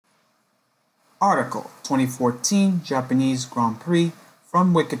Article 2014 Japanese Grand Prix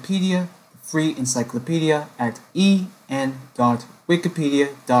from Wikipedia, the free encyclopedia at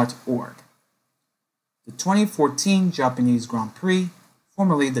en.wikipedia.org. The 2014 Japanese Grand Prix,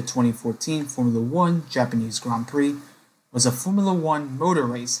 formerly the 2014 Formula 1 Japanese Grand Prix, was a Formula 1 motor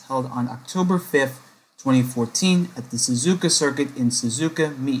race held on October 5, 2014 at the Suzuka circuit in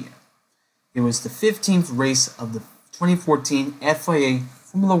Suzuka, Mie. It was the 15th race of the 2014 FIA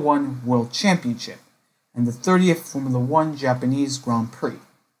Formula 1 World Championship and the 30th Formula 1 Japanese Grand Prix.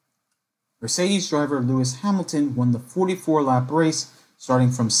 Mercedes driver Lewis Hamilton won the 44-lap race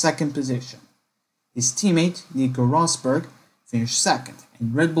starting from second position. His teammate Nico Rosberg finished second,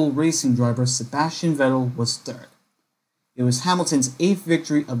 and Red Bull Racing driver Sebastian Vettel was third. It was Hamilton's 8th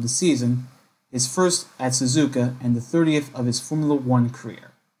victory of the season, his first at Suzuka, and the 30th of his Formula 1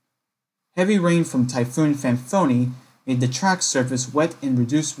 career. Heavy rain from Typhoon Phamphoni made the track surface wet and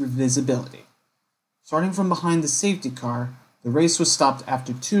reduced visibility. Starting from behind the safety car, the race was stopped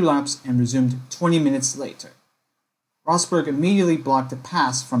after 2 laps and resumed 20 minutes later. Rosberg immediately blocked a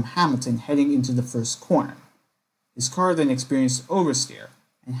pass from Hamilton heading into the first corner. His car then experienced oversteer,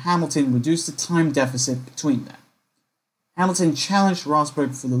 and Hamilton reduced the time deficit between them. Hamilton challenged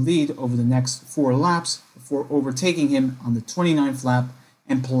Rosberg for the lead over the next 4 laps before overtaking him on the 29th lap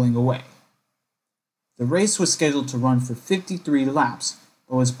and pulling away. The race was scheduled to run for 53 laps,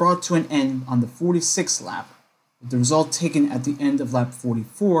 but was brought to an end on the 46th lap, with the result taken at the end of lap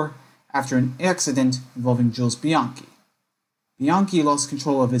 44 after an accident involving Jules Bianchi. Bianchi lost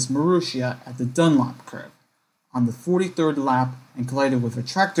control of his Marussia at the Dunlop curve on the 43rd lap and collided with a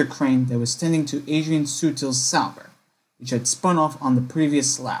tractor crane that was tending to Adrian Sutil's Sauber, which had spun off on the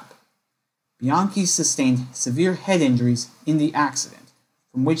previous lap. Bianchi sustained severe head injuries in the accident,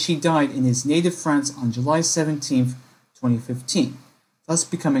 from which he died in his native France on July 17, 2015, thus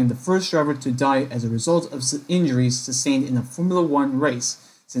becoming the first driver to die as a result of injuries sustained in a Formula 1 race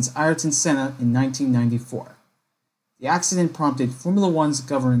since Ayrton Senna in 1994. The accident prompted Formula 1's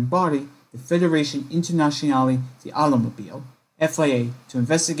governing body, the Fédération Internationale de l'Automobile, FIA, to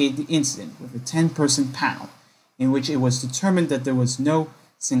investigate the incident with a 10-person panel, in which it was determined that there was no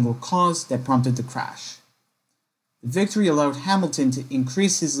single cause that prompted the crash. The victory allowed Hamilton to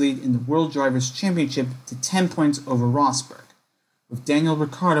increase his lead in the World Drivers' Championship to 10 points over Rosberg, with Daniel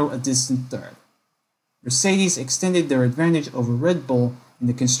Ricciardo a distant third. Mercedes extended their advantage over Red Bull in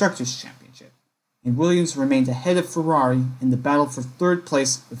the Constructors' Championship, and Williams remained ahead of Ferrari in the battle for third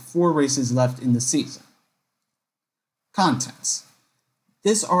place with 4 races left in the season. Contents.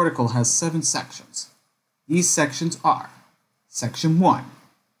 This article has 7 sections. These sections are: Section 1,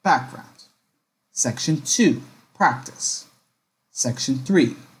 Background; Section 2, Practice; Section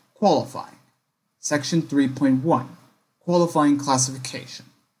 3, Qualifying; Section 3.1, Qualifying Classification;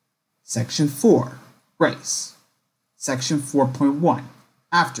 Section 4, Race; Section 4.1,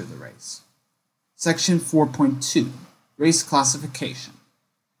 After the race; Section 4.2, Race Classification;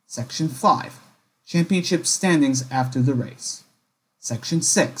 Section 5, Championship Standings after the race; Section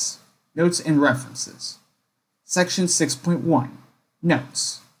 6, Notes and References; Section 6.1,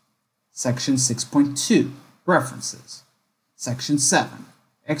 Notes; Section 6.2, References; Section 7,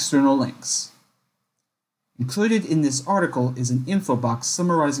 External links. Included in this article is an info box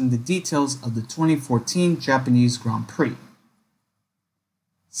summarizing the details of the 2014 Japanese Grand Prix.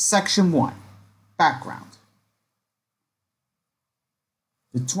 Section 1, Background.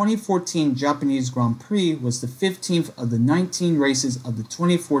 The 2014 Japanese Grand Prix was the 15th of the 19 races of the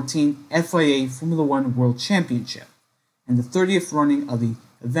 2014 FIA Formula 1 World Championship, and the 30th running of the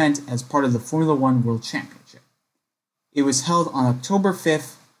event as part of the Formula 1 World Championship. It was held on October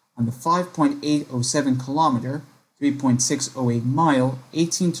 5th on the 5.807 kilometer, 3.608 mile,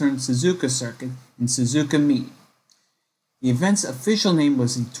 18-turn Suzuka circuit in Suzuka, Mie. The event's official name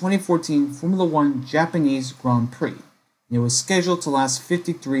was the 2014 Formula 1 Japanese Grand Prix, and it was scheduled to last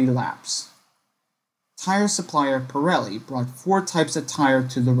 53 laps. Tire supplier Pirelli brought 4 types of tire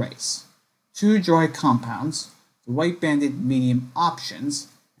to the race: 2 dry compounds, the white banded medium options,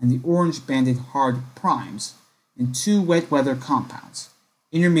 and the orange banded hard primes, and 2 wet weather compounds,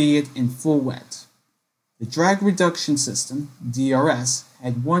 intermediate and full wet. The drag reduction system, DRS,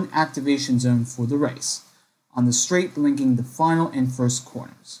 had 1 activation zone for the race, on the straight linking the final and first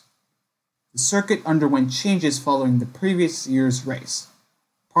corners. The circuit underwent changes following the previous year's race.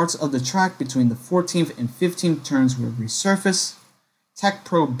 Parts of the track between the 14th and 15th turns were resurfaced. Tech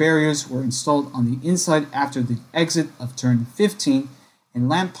Pro barriers were installed on the inside after the exit of turn 15, and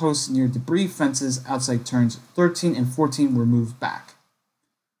lampposts near debris fences outside turns 13 and 14 were moved back.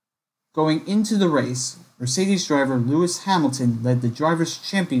 Going into the race, Mercedes driver Lewis Hamilton led the Drivers'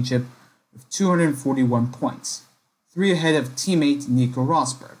 Championship with 241 points, 3 ahead of teammate Nico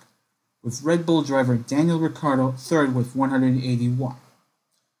Rosberg, with Red Bull driver Daniel Ricciardo third with 181.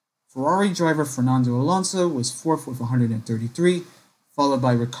 Ferrari driver Fernando Alonso was fourth with 133, followed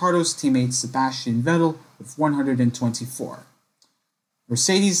by Ricciardo's teammate Sebastian Vettel with 124.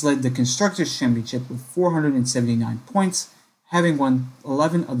 Mercedes led the Constructors' Championship with 479 points, having won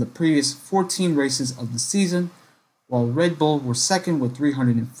 11 of the previous 14 races of the season, while Red Bull were second with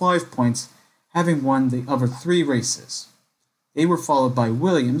 305 points, having won the other 3 races. They were followed by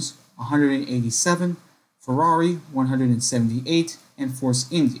Williams, 187, Ferrari, 178, and Force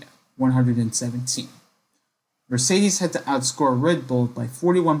India, 117. Mercedes had to outscore Red Bull by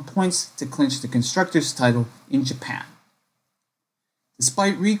 41 points to clinch the Constructors' title in Japan.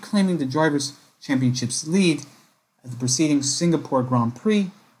 Despite reclaiming the Drivers' Championship's lead at the preceding Singapore Grand Prix,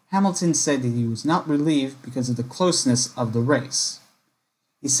 Hamilton said that he was not relieved because of the closeness of the race.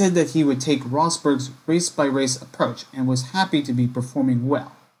 He said that he would take Rosberg's race-by-race approach and was happy to be performing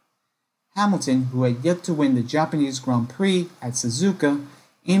well. Hamilton, who had yet to win the Japanese Grand Prix at Suzuka,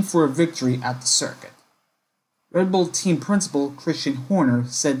 aimed for a victory at the circuit. Red Bull team principal Christian Horner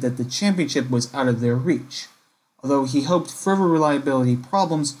said that the championship was out of their reach, although he hoped further reliability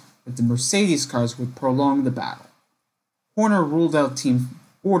problems with the Mercedes cars would prolong the battle. Horner ruled out team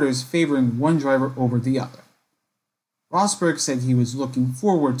orders favoring one driver over the other. Rosberg said he was looking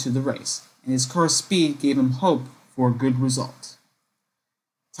forward to the race, and his car's speed gave him hope for a good result.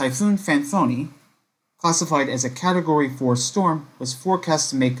 Typhoon Fanfoni, classified as a Category 4 storm, was forecast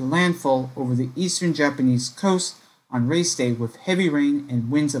to make landfall over the eastern Japanese coast on race day with heavy rain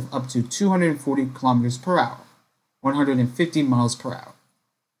and winds of up to 240 km per hour, 150 miles per hour.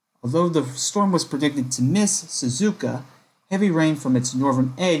 Although the storm was predicted to miss Suzuka, heavy rain from its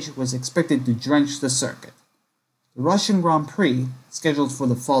northern edge was expected to drench the circuit. The Russian Grand Prix, scheduled for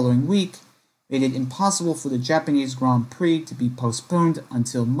the following week, made it impossible for the Japanese Grand Prix to be postponed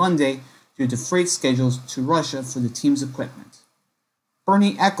until Monday due to freight schedules to Russia for the team's equipment.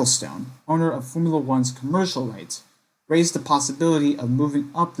 Bernie Ecclestone, owner of Formula One's commercial rights, raised the possibility of moving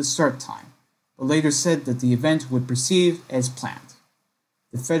up the start time, but later said that the event would proceed as planned.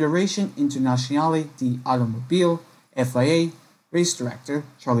 The Fédération Internationale d'Automobile, FIA, race director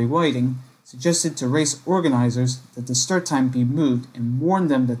Charlie Whiting suggested to race organizers that the start time be moved and warned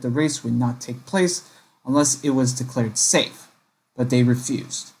them that the race would not take place unless it was declared safe, but they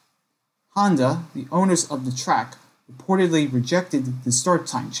refused. Honda, the owners of the track, reportedly rejected the start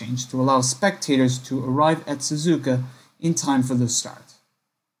time change to allow spectators to arrive at Suzuka in time for the start.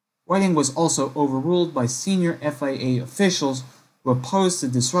 Whiting was also overruled by senior FIA officials who opposed the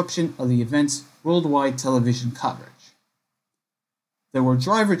disruption of the event's worldwide television coverage. There were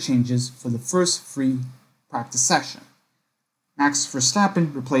driver changes for the first free practice session. Max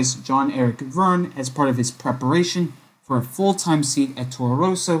Verstappen replaced Jean-Eric Vergne as part of his preparation for a full-time seat at Toro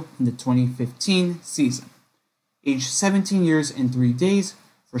Rosso in the 2015 season. Aged 17 years and 3 days,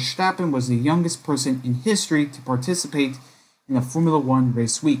 Verstappen was the youngest person in history to participate in a Formula One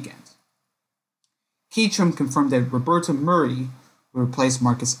race weekend. Caterham confirmed that Roberto Murray would replace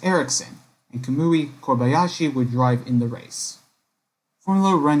Marcus Ericsson, and Kamui Kobayashi would drive in the race.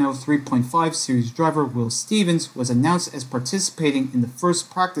 Formula Renault 3.5 Series driver Will Stevens was announced as participating in the first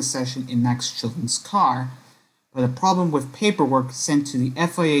practice session in Max Chilton's car, but a problem with paperwork sent to the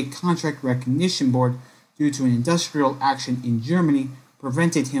FIA Contract Recognition Board due to an industrial action in Germany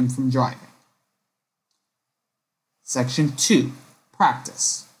prevented him from driving. Section 2.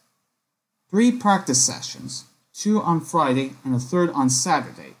 Practice. 3 practice sessions, 2 on Friday and a third on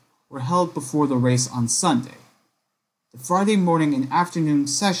Saturday, were held before the race on Sunday. The Friday morning and afternoon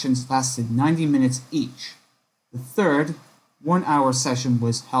sessions lasted 90 minutes each. The third, 1-hour session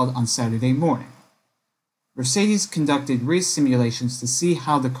was held on Saturday morning. Mercedes conducted race simulations to see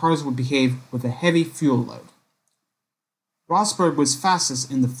how the cars would behave with a heavy fuel load. Rosberg was fastest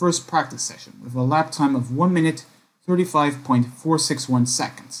in the first practice session with a lap time of 1 minute 35.461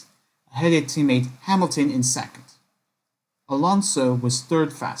 seconds, ahead of teammate Hamilton in second. Alonso was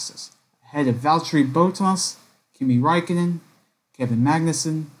third fastest, ahead of Valtteri Bottas, Kimi Raikkonen, Kevin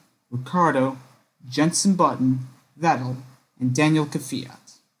Magnussen, Ricciardo, Jenson Button, Vettel, and Daniel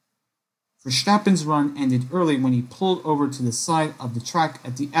Kvyat. Verstappen's run ended early when he pulled over to the side of the track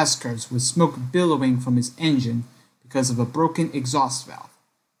at the S-curves with smoke billowing from his engine because of a broken exhaust valve,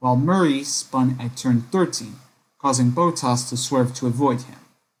 while Murray spun at turn 13, causing Bottas to swerve to avoid him.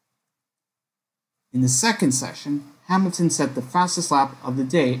 In the second session, Hamilton set the fastest lap of the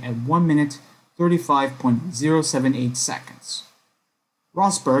day at 1 minute 35.078 seconds.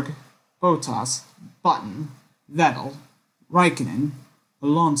 Rosberg, Bottas, Button, Vettel, Raikkonen,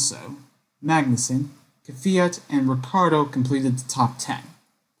 Alonso, Magnussen, Kvyat, and Ricciardo completed the top 10.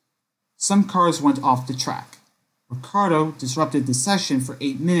 Some cars went off the track. Ricciardo disrupted the session for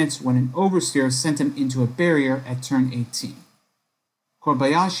 8 minutes when an oversteer sent him into a barrier at turn 18.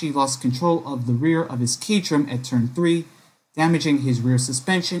 Kobayashi lost control of the rear of his Caterham at turn 3, damaging his rear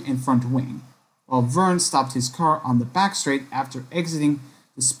suspension and front wing, while Verne stopped his car on the back straight after exiting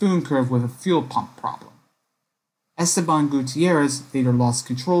the spoon curve with a fuel pump problem. Esteban Gutierrez later lost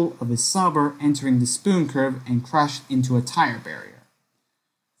control of his Sauber entering the spoon curve and crashed into a tire barrier.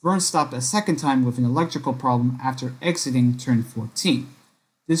 Verne stopped a second time with an electrical problem after exiting turn 14.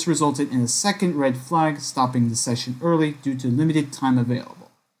 This resulted in a second red flag, stopping the session early due to limited time available.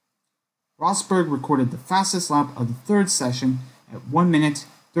 Rosberg recorded the fastest lap of the third session at 1 minute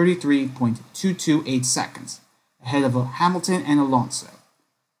 33.228 seconds, ahead of Hamilton and Alonso.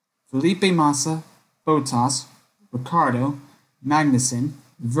 Felipe Massa, Bottas, Ricciardo, Magnussen,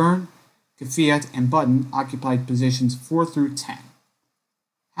 Verne, Kvyat, and Button occupied positions 4 through 10.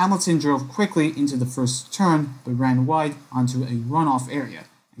 Hamilton drove quickly into the first turn but ran wide onto a runoff area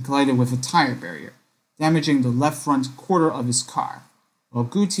and collided with a tire barrier, damaging the left front quarter of his car, while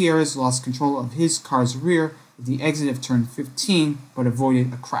Gutierrez lost control of his car's rear at the exit of turn 15 but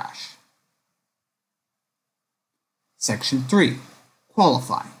avoided a crash. Section 3.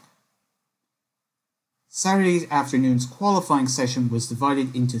 Qualifying. Saturday afternoon's qualifying session was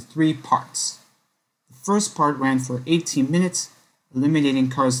divided into 3 parts. The first part ran for 18 minutes, eliminating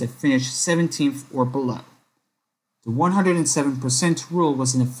cars that finished 17th or below. The 107% rule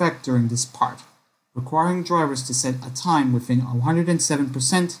was in effect during this part, requiring drivers to set a time within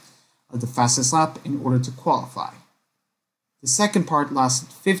 107% of the fastest lap in order to qualify. The second part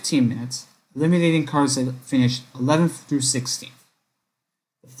lasted 15 minutes, eliminating cars that finished 11th through 16th.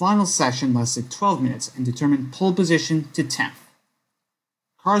 The final session lasted 12 minutes and determined pole position to 10th.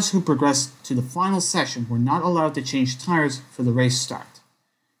 Cars who progressed to the final session were not allowed to change tires for the race start,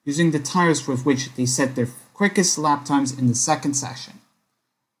 using the tires with which they set their quickest lap times in the second session.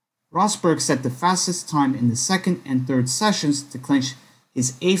 Rosberg set the fastest time in the second and third sessions to clinch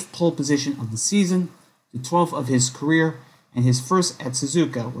his 8th pole position of the season, the 12th of his career, and his first at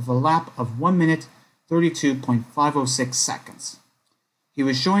Suzuka with a lap of 1 minute 32.506 seconds. He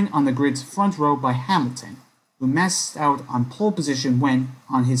was joined on the grid's front row by Hamilton, who missed out on pole position when,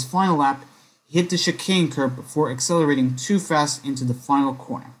 on his final lap, he hit the chicane curb before accelerating too fast into the final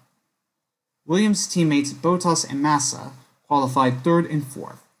corner. Williams' teammates Bottas and Massa qualified 3rd and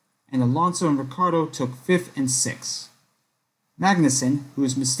 4th, and Alonso and Ricciardo took 5th and 6th. Magnussen,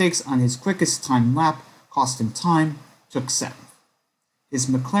 whose mistakes on his quickest time lap cost him time, took 7th. His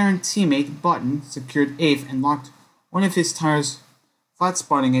McLaren teammate Button secured 8th and locked one of his tires, flat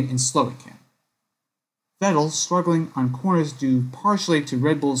spotting it and slowing him. Vettel, struggling on corners due partially to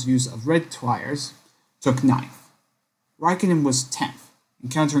Red Bull's use of red tires, took 9th. Raikkonen was 10th,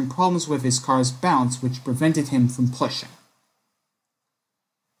 encountering problems with his car's balance which prevented him from pushing.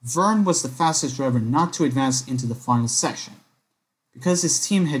 Verne was the fastest driver not to advance into the final session. Because his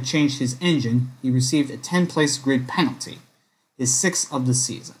team had changed his engine, he received a 10-place grid penalty, his 6th of the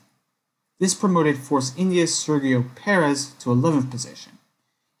season. This promoted Force India's Sergio Perez to 11th position.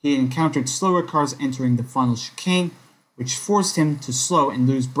 He encountered slower cars entering the final chicane, which forced him to slow and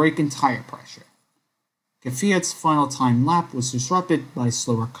lose brake and tire pressure. Kvyat's final time lap was disrupted by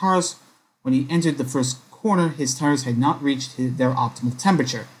slower cars. When he entered the first corner, his tires had not reached their optimal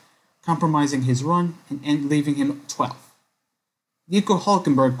temperature, compromising his run and leaving him 12th. Nico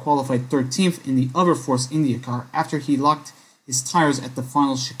Hülkenberg qualified 13th in the other Force India car after he locked his tires at the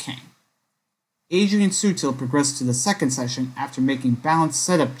final chicane. Adrian Sutil progressed to the second session after making balance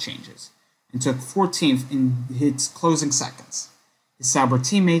setup changes and took 14th in his closing seconds. His Sauber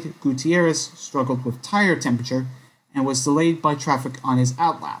teammate Gutierrez struggled with tire temperature and was delayed by traffic on his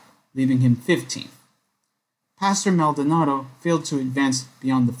outlap, leaving him 15th. Pastor Maldonado failed to advance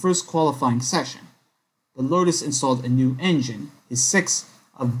beyond the first qualifying session, but Lotus installed a new engine, his 6th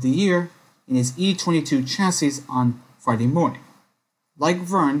of the year, in his E22 chassis on Friday morning. Like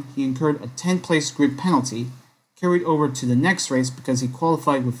Verne, he incurred a 10-place grid penalty, carried over to the next race because he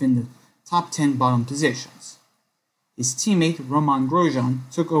qualified within the top 10 bottom positions. His teammate Romain Grosjean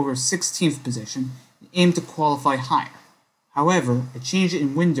took over 16th position and aimed to qualify higher. However, a change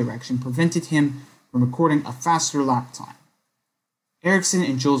in wind direction prevented him from recording a faster lap time. Ericsson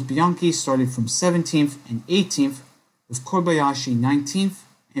and Jules Bianchi started from 17th and 18th, with Kobayashi 19th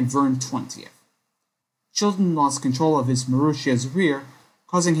and Verne 20th. Chilton lost control of his Marussia's rear,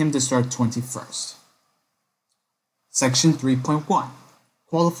 causing him to start 21st. Section 3.1.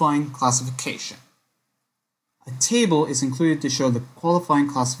 Qualifying Classification. A table is included to show the qualifying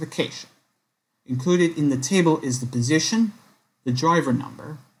classification. Included in the table is the position, the driver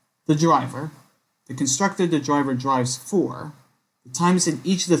number, the driver, the constructor the driver drives for, the times in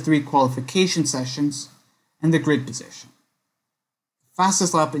each of the 3 qualification sessions, and the grid position. The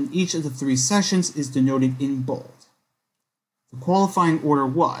fastest lap in each of the 3 sessions is denoted in bold. The qualifying order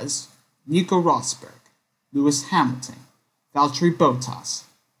was Nico Rosberg, Lewis Hamilton, Valtteri Bottas,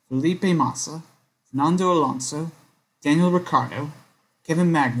 Felipe Massa, Fernando Alonso, Daniel Ricciardo,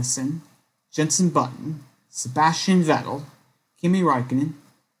 Kevin Magnussen, Jenson Button, Sebastian Vettel, Kimi Räikkönen,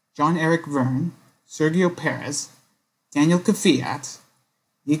 Jean-Eric Vergne, Sergio Perez, Daniel Kvyat,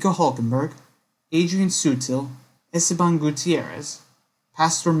 Nico Hülkenberg, Adrian Sutil, Esteban Gutierrez,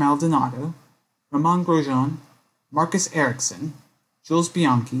 Pastor Maldonado, Romain Grosjean, Marcus Ericsson, Jules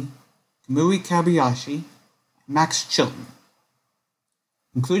Bianchi, Kamui Kobayashi, and Max Chilton.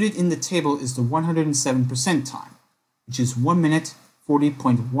 Included in the table is the 107% time, which is 1 minute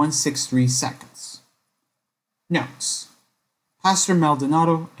 40.163 seconds. Notes: Pastor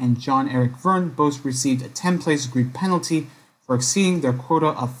Maldonado and Jean-Eric Vergne both received a 10-place grid penalty for exceeding their quota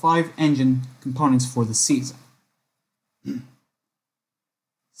of 5 engine components for the season.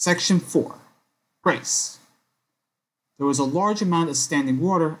 Section 4. Race. There was a large amount of standing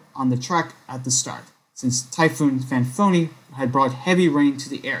water on the track at the start, since Typhoon Fanfoni had brought heavy rain to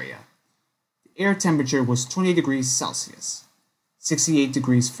the area. The air temperature was 20 degrees Celsius, 68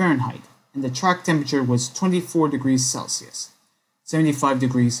 degrees Fahrenheit, and the track temperature was 24 degrees Celsius, 75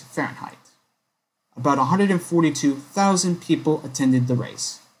 degrees Fahrenheit. About 142,000 people attended the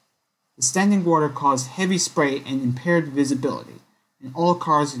race. The standing water caused heavy spray and impaired visibility, and all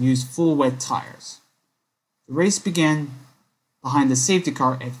cars used full wet tires. The race began behind the safety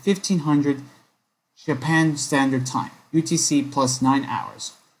car at 1500 Japan Standard Time, UTC plus 9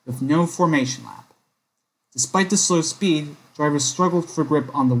 hours, with no formation lap. Despite the slow speed, drivers struggled for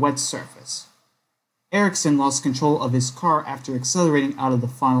grip on the wet surface. Ericsson lost control of his car after accelerating out of the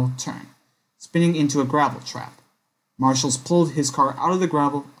final turn, spinning into a gravel trap. Marshals pulled his car out of the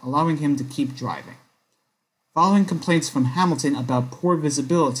gravel, allowing him to keep driving. Following complaints from Hamilton about poor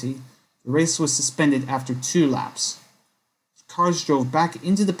visibility, the race was suspended after 2 laps. Cars drove back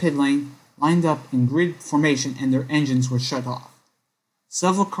into the pit lane, lined up in grid formation, and their engines were shut off.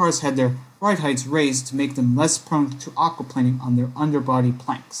 Several cars had their ride heights raised to make them less prone to aquaplaning on their underbody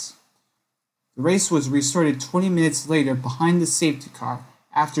planks. The race was restarted 20 minutes later behind the safety car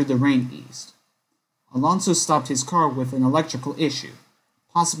after the rain eased. Alonso stopped his car with an electrical issue,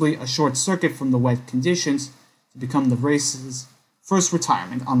 possibly a short circuit from the wet conditions, to become the race's first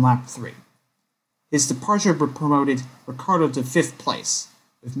retirement on lap 3. His departure promoted Ricciardo to 5th place,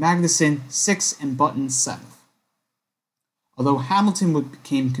 with Magnussen 6th and Button 7th. Although Hamilton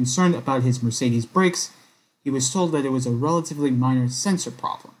became concerned about his Mercedes brakes, he was told that it was a relatively minor sensor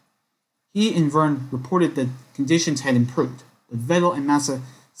problem. He and Vergne reported that conditions had improved, but Vettel and Massa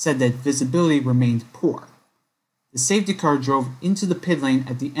said that visibility remained poor. The safety car drove into the pit lane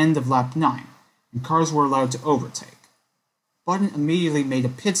at the end of lap 9, and cars were allowed to overtake. Button immediately made a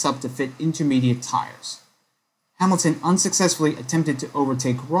pit stop to fit intermediate tires. Hamilton unsuccessfully attempted to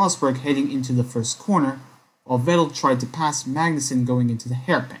overtake Rosberg heading into the first corner, while Vettel tried to pass Magnussen going into the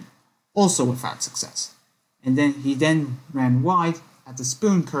hairpin, also without success, and he ran wide at the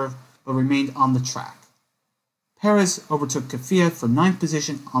spoon curve but remained on the track. Perez overtook Kvyat for 9th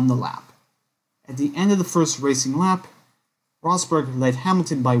position on the lap. At the end of the first racing lap, Rosberg led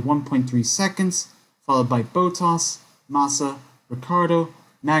Hamilton by 1.3 seconds, followed by Bottas, Massa, Ricciardo,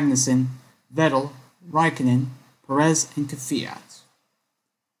 Magnussen, Vettel, Räikkönen, Perez, and Kvyat.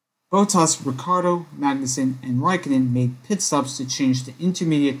 Bottas, Ricciardo, Magnussen, and Räikkönen made pit stops to change to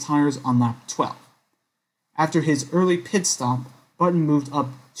intermediate tires on lap 12. After his early pit stop, Button moved up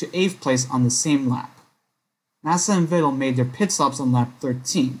to 8th place on the same lap. Massa and Vettel made their pit stops on lap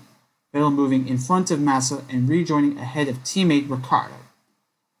 13, Vettel moving in front of Massa and rejoining ahead of teammate Ricciardo.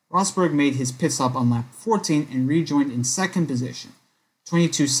 Rosberg made his pit stop on lap 14 and rejoined in 2nd position,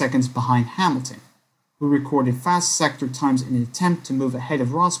 22 seconds behind Hamilton, who recorded fast sector times in an attempt to move ahead of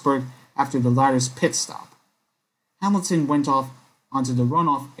Rosberg after the latter's pit stop. Hamilton went off onto the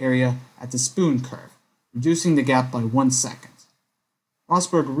runoff area at the spoon curve, reducing the gap by 1 second.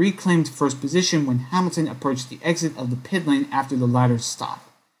 Rosberg reclaimed 1st position when Hamilton approached the exit of the pit lane after the latter's stop.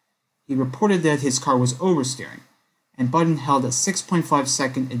 He reported that his car was oversteering, and Button held a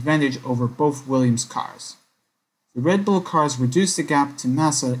 6.5-second advantage over both Williams cars. The Red Bull cars reduced the gap to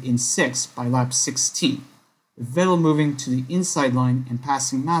Massa in 6th by lap 16, with Vettel moving to the inside line and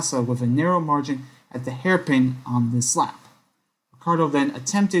passing Massa with a narrow margin at the hairpin on this lap. Ricciardo then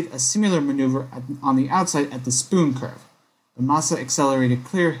attempted a similar maneuver on the outside at the spoon curve, but Massa accelerated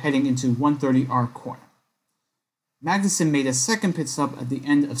clear heading into 130R corner. Magnussen made a second pit stop at the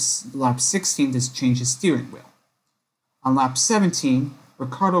end of lap 16 to change his steering wheel. On lap 17,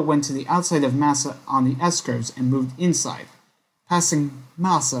 Ricciardo went to the outside of Massa on the S-curves and moved inside, passing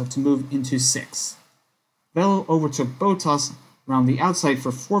Massa to move into 6th. Vettel overtook Bottas around the outside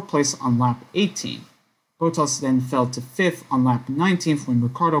for 4th place on lap 18. Bottas then fell to 5th on lap 19 when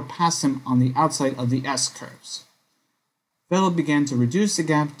Ricciardo passed him on the outside of the S-curves. Vettel began to reduce the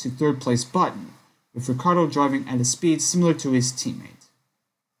gap to 3rd place Button, with Ricciardo driving at a speed similar to his teammate.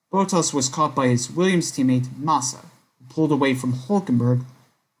 Bottas was caught by his Williams teammate Massa, who pulled away from Hülkenberg,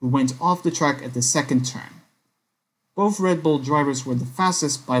 who went off the track at the second turn. Both Red Bull drivers were the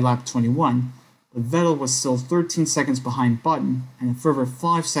fastest by lap 21, but Vettel was still 13 seconds behind Button and a further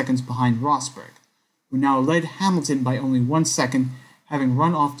 5 seconds behind Rosberg, who now led Hamilton by only 1 second, having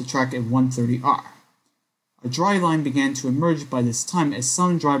run off the track at 130R. A dry line began to emerge by this time as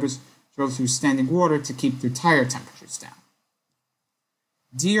some drivers drove through standing water to keep their tire temperatures down.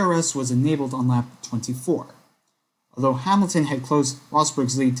 DRS was enabled on lap 24. Although Hamilton had closed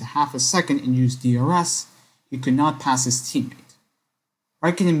Rosberg's lead to half a second and used DRS, he could not pass his teammate.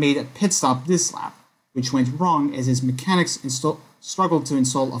 Raikkonen made a pit stop this lap, which went wrong as his mechanics struggled to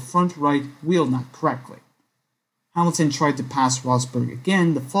install a front right wheel nut correctly. Hamilton tried to pass Rosberg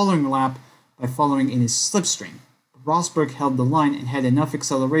again the following lap by following in his slipstream, but Rosberg held the line and had enough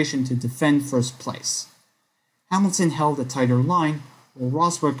acceleration to defend first place. Hamilton held a tighter line, while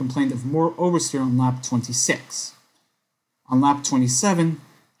Rosberg complained of more oversteer on lap 26. On lap 27,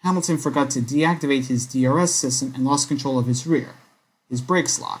 Hamilton forgot to deactivate his DRS system and lost control of his rear. His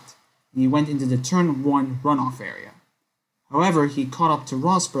brakes locked, and he went into the turn 1 runoff area. However, he caught up to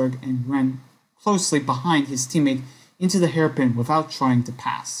Rosberg and ran closely behind his teammate into the hairpin without trying to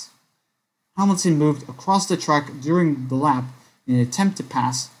pass. Hamilton moved across the track during the lap in an attempt to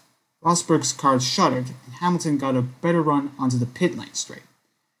pass. Rosberg's car shuddered, and Hamilton got a better run onto the pit lane straight.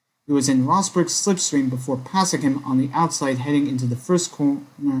 He was in Rosberg's slipstream before passing him on the outside heading into the first corner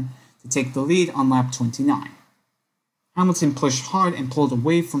to take the lead on lap 29. Hamilton pushed hard and pulled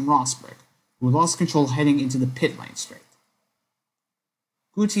away from Rosberg, who lost control heading into the pit lane straight.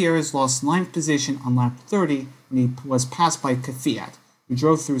 Gutierrez lost 9th position on lap 30 when he was passed by Kvyat, who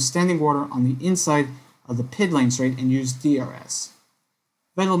drove through standing water on the inside of the pit lane straight and used DRS.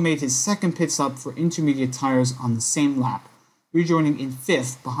 Vettel made his second pit stop for intermediate tires on the same lap, rejoining in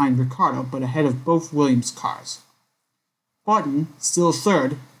 5th behind Ricciardo but ahead of both Williams cars. Button, still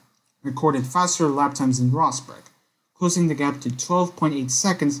 3rd, recorded faster lap times than Rosberg, closing the gap to 12.8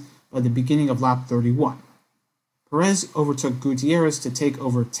 seconds by the beginning of lap 31. Perez overtook Gutierrez to take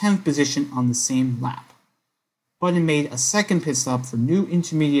over 10th position on the same lap. Button made a second pit stop for new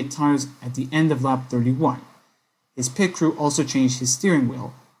intermediate tires at the end of lap 31. His pit crew also changed his steering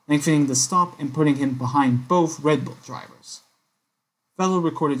wheel, lengthening the stop and putting him behind both Red Bull drivers. Vettel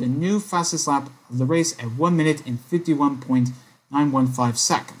recorded a new fastest lap of the race at 1 minute and 51.915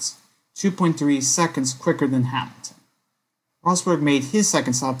 seconds, 2.3 seconds quicker than Hamilton. Rosberg made his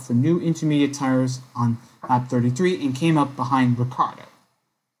second stop for new intermediate tires on lap 33 and came up behind Ricciardo.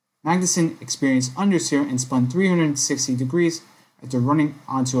 Magnussen experienced understeer and spun 360 degrees after running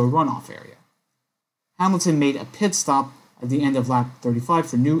onto a runoff area. Hamilton made a pit stop at the end of lap 35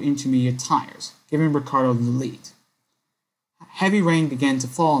 for new intermediate tires, giving Ricciardo the lead. Heavy rain began to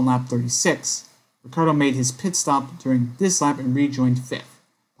fall on lap 36. Ricciardo made his pit stop during this lap and rejoined 5th,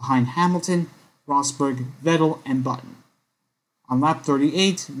 behind Hamilton, Rosberg, Vettel, and Button. On lap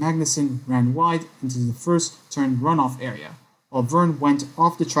 38, Magnussen ran wide into the first turn runoff area, while Verne went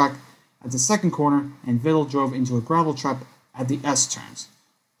off the track at the second corner and Vettel drove into a gravel trap at the S-turns.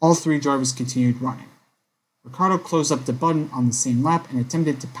 All 3 drivers continued running. Ricciardo closed up to Button on the same lap and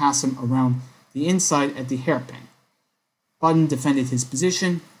attempted to pass him around the inside at the hairpin. Button defended his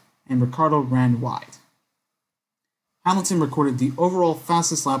position, and Ricciardo ran wide. Hamilton recorded the overall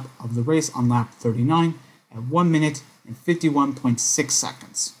fastest lap of the race on lap 39 at 1 minute and 51.6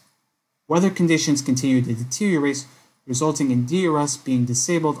 seconds. Weather conditions continued to deteriorate, resulting in DRS being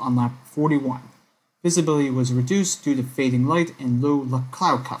disabled on lap 41. Visibility was reduced due to fading light and low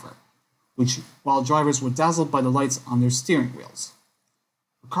cloud cover, while drivers were dazzled by the lights on their steering wheels.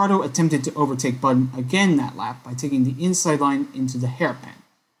 Ricciardo attempted to overtake Button again that lap by taking the inside line into the hairpin,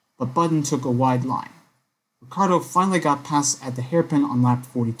 but Button took a wide line. Ricciardo finally got past at the hairpin on lap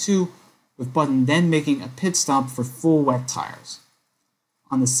 42, with Button then making a pit stop for full wet tires.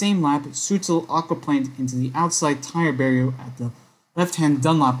 On the same lap, Sutil aquaplaned into the outside tire barrier at the left-hand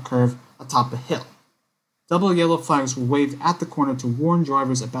Dunlop curve atop a hill. Double yellow flags were waved at the corner to warn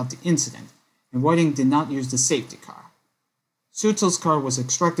drivers about the incident, and Whiting did not use the safety car. Sutil's car was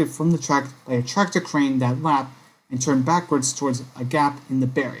extracted from the track by a tractor crane that lap and turned backwards towards a gap in the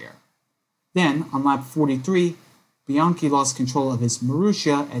barrier. Then, on lap 43, Bianchi lost control of his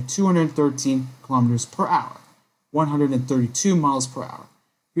Marussia at 213 km per hour, 132 miles per hour,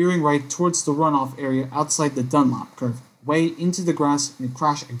 veering right towards the runoff area outside the Dunlop curve, way into the grass and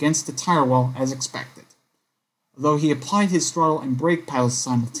crashed against the tire wall as expected. Although he applied his throttle and brake pedals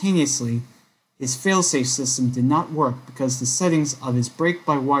simultaneously, his failsafe system did not work because the settings of his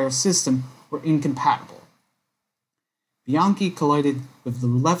brake-by-wire system were incompatible. Bianchi collided with the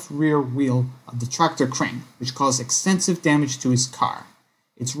left rear wheel of the tractor crane, which caused extensive damage to his car.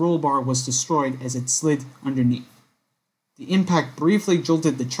 Its roll bar was destroyed as it slid underneath. The impact briefly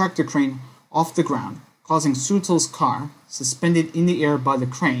jolted the tractor crane off the ground, causing Sutil's car, suspended in the air by the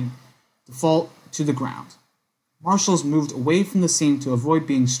crane, to fall to the ground. Marshals moved away from the scene to avoid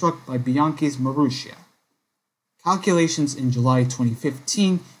being struck by Bianchi's Marussia. Calculations in July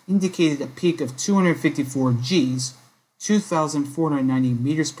 2015 indicated a peak of 254 Gs, 2,490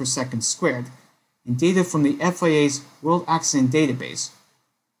 meters per second squared, and data from the FIA's World Accident Database,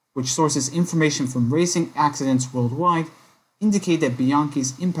 which sources information from racing accidents worldwide, indicate that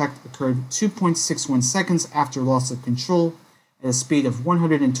Bianchi's impact occurred 2.61 seconds after loss of control at a speed of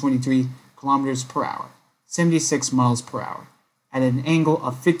 123 km per hour, 76 miles per hour, at an angle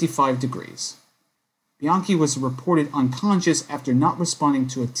of 55 degrees. Bianchi was reported unconscious after not responding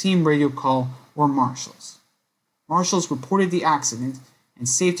to a team radio call or marshals. Marshals reported the accident, and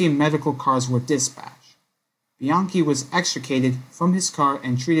safety and medical cars were dispatched. Bianchi was extricated from his car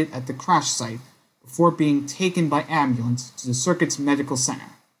and treated at the crash site before being taken by ambulance to the circuit's medical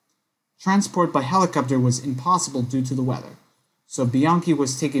center. Transport by helicopter was impossible due to the weather, so Bianchi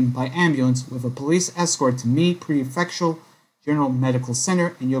was taken by ambulance with a police escort to Mie Prefectural General Medical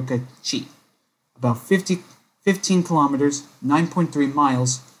Center in Yokkaichi, about 15 kilometers, 9.3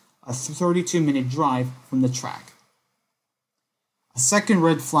 miles, a 32-minute drive from the track. A second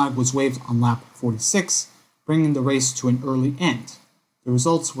red flag was waved on lap 46, bringing the race to an early end. The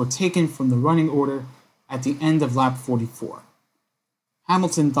results were taken from the running order at the end of lap 44.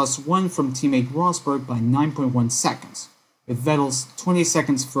 Hamilton thus won from teammate Rosberg by 9.1 seconds, with Vettel's 20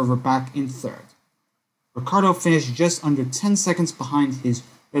 seconds further back in third. Ricciardo finished just under 10 seconds behind his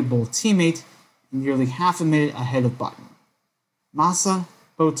Red Bull teammate and nearly half a minute ahead of Button. Massa,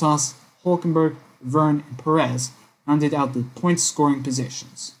 Bottas, Hülkenberg, Vergne, and Perez rounded out the point-scoring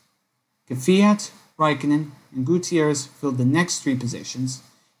positions. Kvyat, Raikkonen, and Gutierrez filled the next three positions,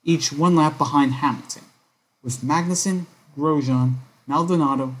 each one lap behind Hamilton, with Magnussen, Grosjean,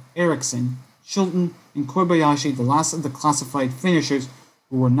 Maldonado, Ericsson, Chilton, and Kobayashi the last of the classified finishers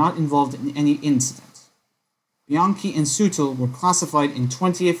who were not involved in any incident. Bianchi and Sutil were classified in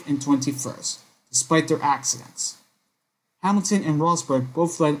 20th and 21st, despite their accidents. Hamilton and Rosberg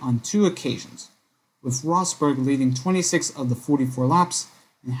both led on 2 occasions, with Rosberg leading 26 of the 44 laps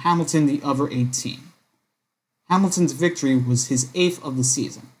and Hamilton the other 18. Hamilton's victory was his 8th of the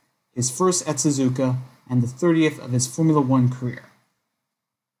season, his first at Suzuka, and the 30th of his Formula One career.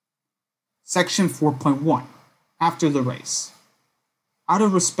 Section 4.1. After the race. Out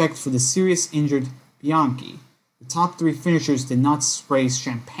of respect for the seriously injured Bianchi, the top 3 finishers did not spray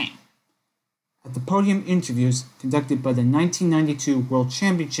champagne. At the podium interviews conducted by the 1992 World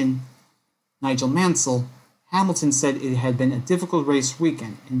Champion Nigel Mansell, Hamilton said it had been a difficult race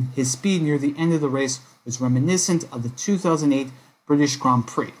weekend, and his speed near the end of the race was reminiscent of the 2008 British Grand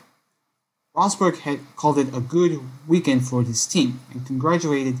Prix. Rosberg had called it a good weekend for his team and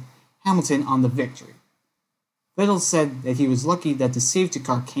congratulated Hamilton on the victory. Vettel said that he was lucky that the safety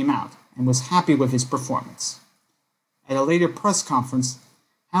car came out and was happy with his performance. At a later press conference,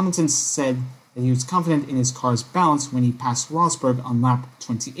 Hamilton said that he was confident in his car's balance when he passed Rosberg on lap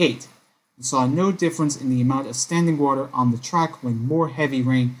 28, and saw no difference in the amount of standing water on the track when more heavy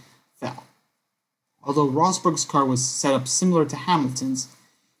rain fell. Although Rosberg's car was set up similar to Hamilton's,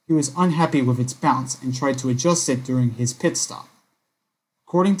 he was unhappy with its balance and tried to adjust it during his pit stop.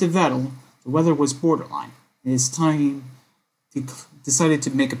 According to Vettel, the weather was borderline, and his team decided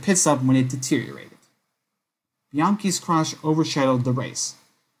to make a pit stop when it deteriorated. Bianchi's crash overshadowed the race.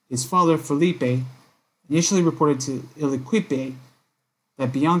 His father, Felipe, initially reported to Il Equipe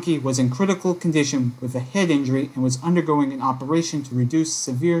that Bianchi was in critical condition with a head injury and was undergoing an operation to reduce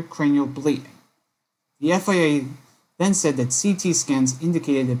severe cranial bleeding. The FIA then said that CT scans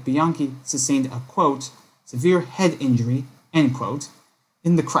indicated that Bianchi sustained a, quote, severe head injury, end quote,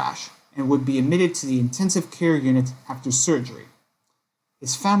 in the crash, and would be admitted to the intensive care unit after surgery.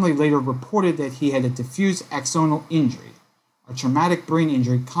 His family later reported that he had a diffuse axonal injury, a traumatic brain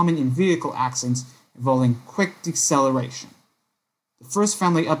injury common in vehicle accidents involving quick deceleration. The first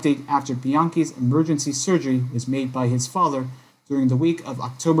family update after Bianchi's emergency surgery was made by his father during the week of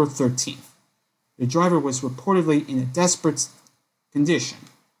October 13th. The driver was reportedly in a desperate condition,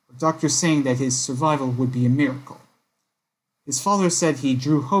 with doctors saying that his survival would be a miracle. His father said he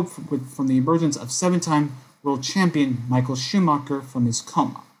drew hope from the emergence of seven-time world champion Michael Schumacher from his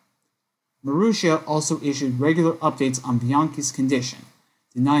coma. Marussia also issued regular updates on Bianchi's condition,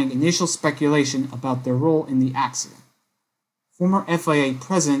 denying initial speculation about their role in the accident. Former FIA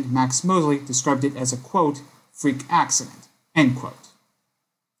President Max Mosley described it as a, quote, freak accident, end quote.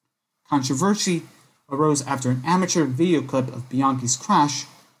 Controversy arose after an amateur video clip of Bianchi's crash,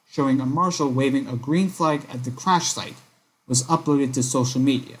 showing a marshal waving a green flag at the crash site, was uploaded to social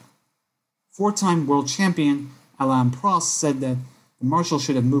media. Four-time world champion Alain Prost said that the marshal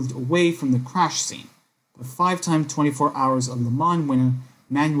should have moved away from the crash scene, but five-time 24 Hours of Le Mans winner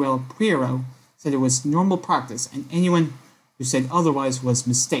Manuel Puero said it was normal practice and anyone who said otherwise was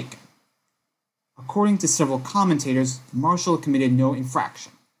mistaken. According to several commentators, the marshal committed no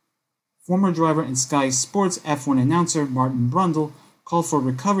infraction. Former driver and Sky Sports F1 announcer Martin Brundle called for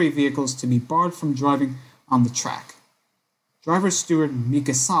recovery vehicles to be barred from driving on the track. Driver steward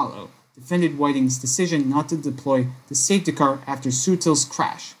Mika Salo defended Whiting's decision not to deploy the safety car after Sutil's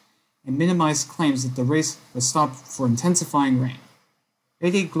crash and minimized claims that the race was stopped for intensifying rain.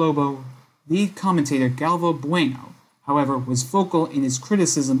 Rede Globo lead commentator Galvo Bueno, however, was vocal in his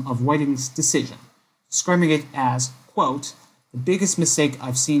criticism of Whiting's decision, describing it as, quote, the biggest mistake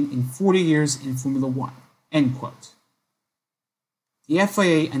I've seen in 40 years in Formula One, end quote. The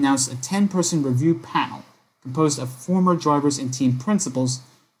FIA announced a 10-person review panel composed of former drivers and team principals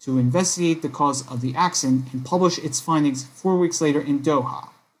to investigate the cause of the accident and publish its findings 4 weeks later in Doha.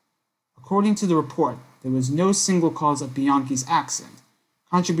 According to the report, there was no single cause of Bianchi's accident.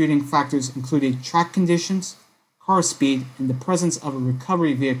 Contributing factors included track conditions, car speed, and the presence of a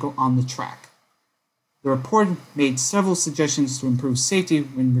recovery vehicle on the track. The report made several suggestions to improve safety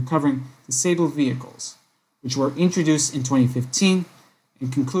when recovering disabled vehicles, which were introduced in 2015,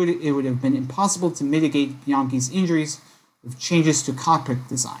 and concluded it would have been impossible to mitigate Bianchi's injuries with changes to cockpit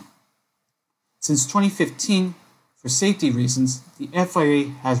design. Since 2015, for safety reasons, the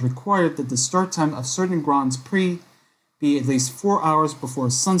FIA has required that the start time of certain Grands Prix be at least 4 hours before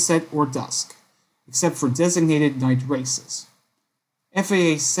sunset or dusk, except for designated night races.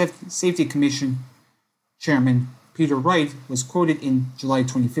 FIA Safety Commission Chairman Peter Wright was quoted in July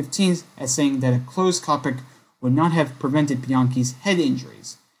 2015 as saying that a closed cockpit would not have prevented Bianchi's head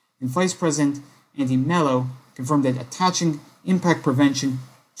injuries, and Vice President Andy Mello confirmed that attaching impact prevention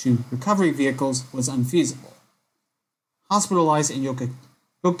to recovery vehicles was unfeasible. Hospitalized in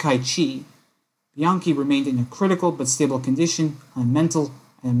Yokkaichi, Bianchi remained in a critical but stable condition on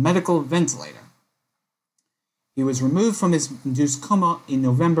a medical ventilator. He was removed from his induced coma in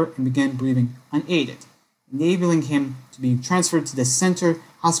November and began breathing unaided, enabling him to be transferred to the Centre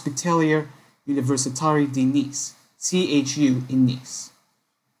Hospitalier Universitaire de Nice, CHU in Nice.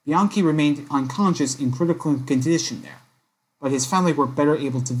 Bianchi remained unconscious in critical condition there, but his family were better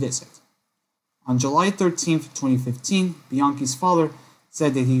able to visit. On July 13, 2015, Bianchi's father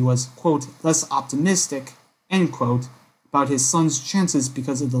said that he was, quote, less optimistic, end quote, about his son's chances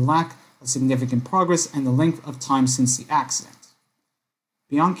because of the lack of significant progress and the length of time since the accident.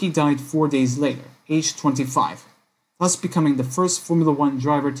 Bianchi died 4 days later, aged 25, thus becoming the first Formula One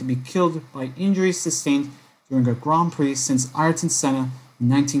driver to be killed by injuries sustained during a Grand Prix since Ayrton Senna in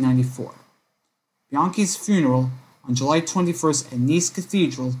 1994. Bianchi's funeral on July 21st at Nice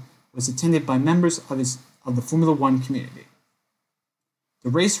Cathedral was attended by members of the Formula One community. The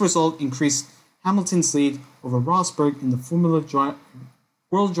race result increased Hamilton's lead over Rosberg in the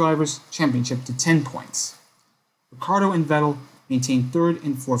World Drivers' Championship to 10 points. Ricciardo and Vettel maintained third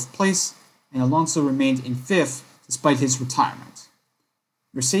and fourth place, and Alonso remained in fifth despite his retirement.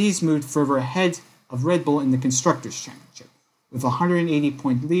 Mercedes moved further ahead of Red Bull in the Constructors' Championship, with a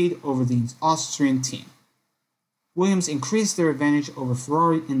 180-point lead over the Austrian team. Williams increased their advantage over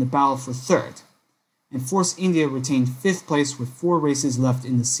Ferrari in the battle for third, and Force India retained fifth place with 4 races left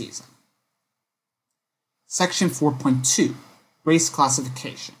in the season. Section 4.2, Race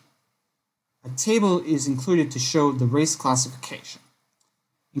Classification. A table is included to show the race classification.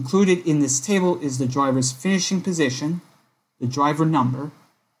 Included in this table is the driver's finishing position, the driver number,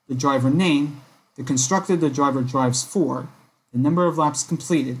 the driver name, the constructor the driver drives for, the number of laps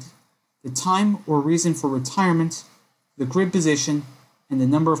completed, the time or reason for retirement, the grid position, and the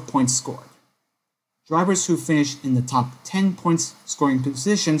number of points scored. Drivers who finished in the top 10 points scoring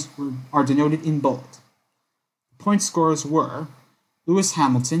positions are denoted in bold. The point scorers were Lewis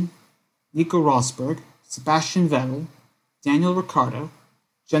Hamilton, Nico Rosberg, Sebastian Vettel, Daniel Ricciardo,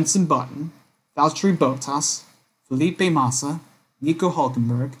 Jenson Button, Valtteri Bottas, Felipe Massa, Nico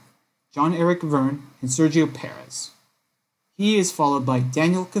Hülkenberg, Jean-Eric Vergne, and Sergio Perez. He is followed by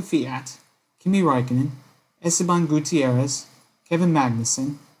Daniel Kvyat, Kimi Räikkönen, Esteban Gutierrez, Kevin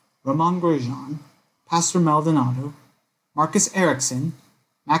Magnussen, Romain Grosjean, Pastor Maldonado, Marcus Ericsson,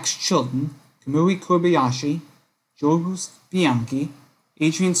 Max Chilton, Kamui Kobayashi, Jules Bianchi,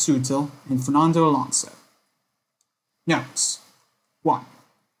 Adrian Sutil, and Fernando Alonso. Notes: 1.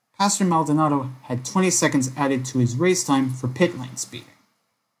 Pastor Maldonado had 20 seconds added to his race time for pit lane speeding.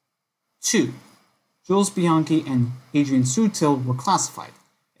 2. Jules Bianchi and Adrian Sutil were classified,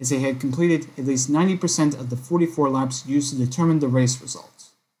 as they had completed at least 90% of the 44 laps used to determine the race result.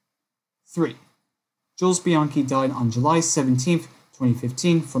 3. Jules Bianchi died on July 17,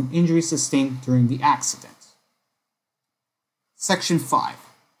 2015 from injuries sustained during the accident. Section 5.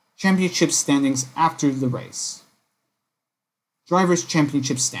 Championship standings after the race. Drivers'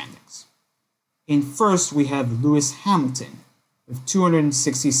 Championship standings. In first, we have Lewis Hamilton with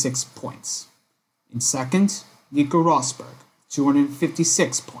 266 points. In second, Nico Rosberg,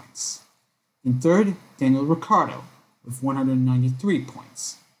 256 points. In third, Daniel Ricciardo with 193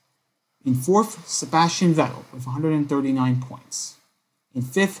 points. In fourth, Sebastian Vettel with 139 points. In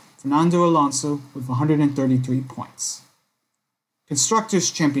fifth, Fernando Alonso with 133 points.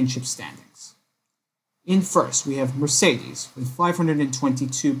 Constructors' Championship standings. In first, we have Mercedes with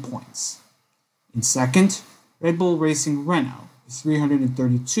 522 points. In second, Red Bull Racing Renault with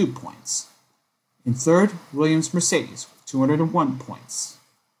 332 points. In third, Williams-Mercedes with 201 points.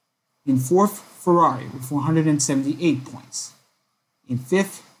 In fourth, Ferrari with 178 points. In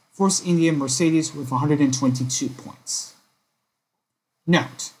fifth, Force India Mercedes with 122 points.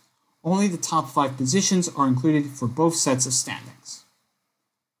 Note: only the top 5 positions are included for both sets of standings.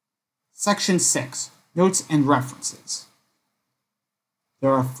 Section 6. Notes and references.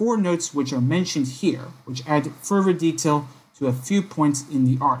 There are 4 notes which are mentioned here, which add further detail to a few points in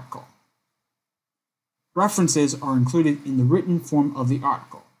the article. References are included in the written form of the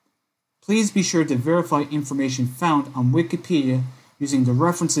article. Please be sure to verify information found on Wikipedia using the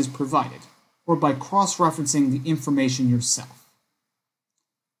references provided, or by cross-referencing the information yourself.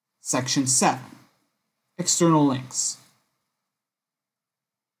 Section 7. External links.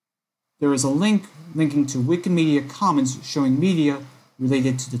 There is a link linking to Wikimedia Commons showing media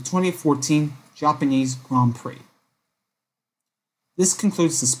related to the 2014 Japanese Grand Prix. This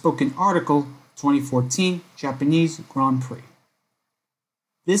concludes the spoken article, 2014 Japanese Grand Prix.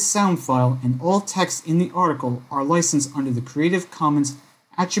 This sound file and all text in the article are licensed under the Creative Commons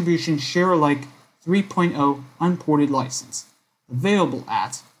Attribution Share Alike 3.0 Unported License, available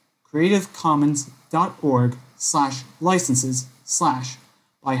at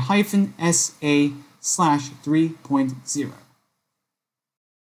creativecommons.org/licenses/by-SA/3.0.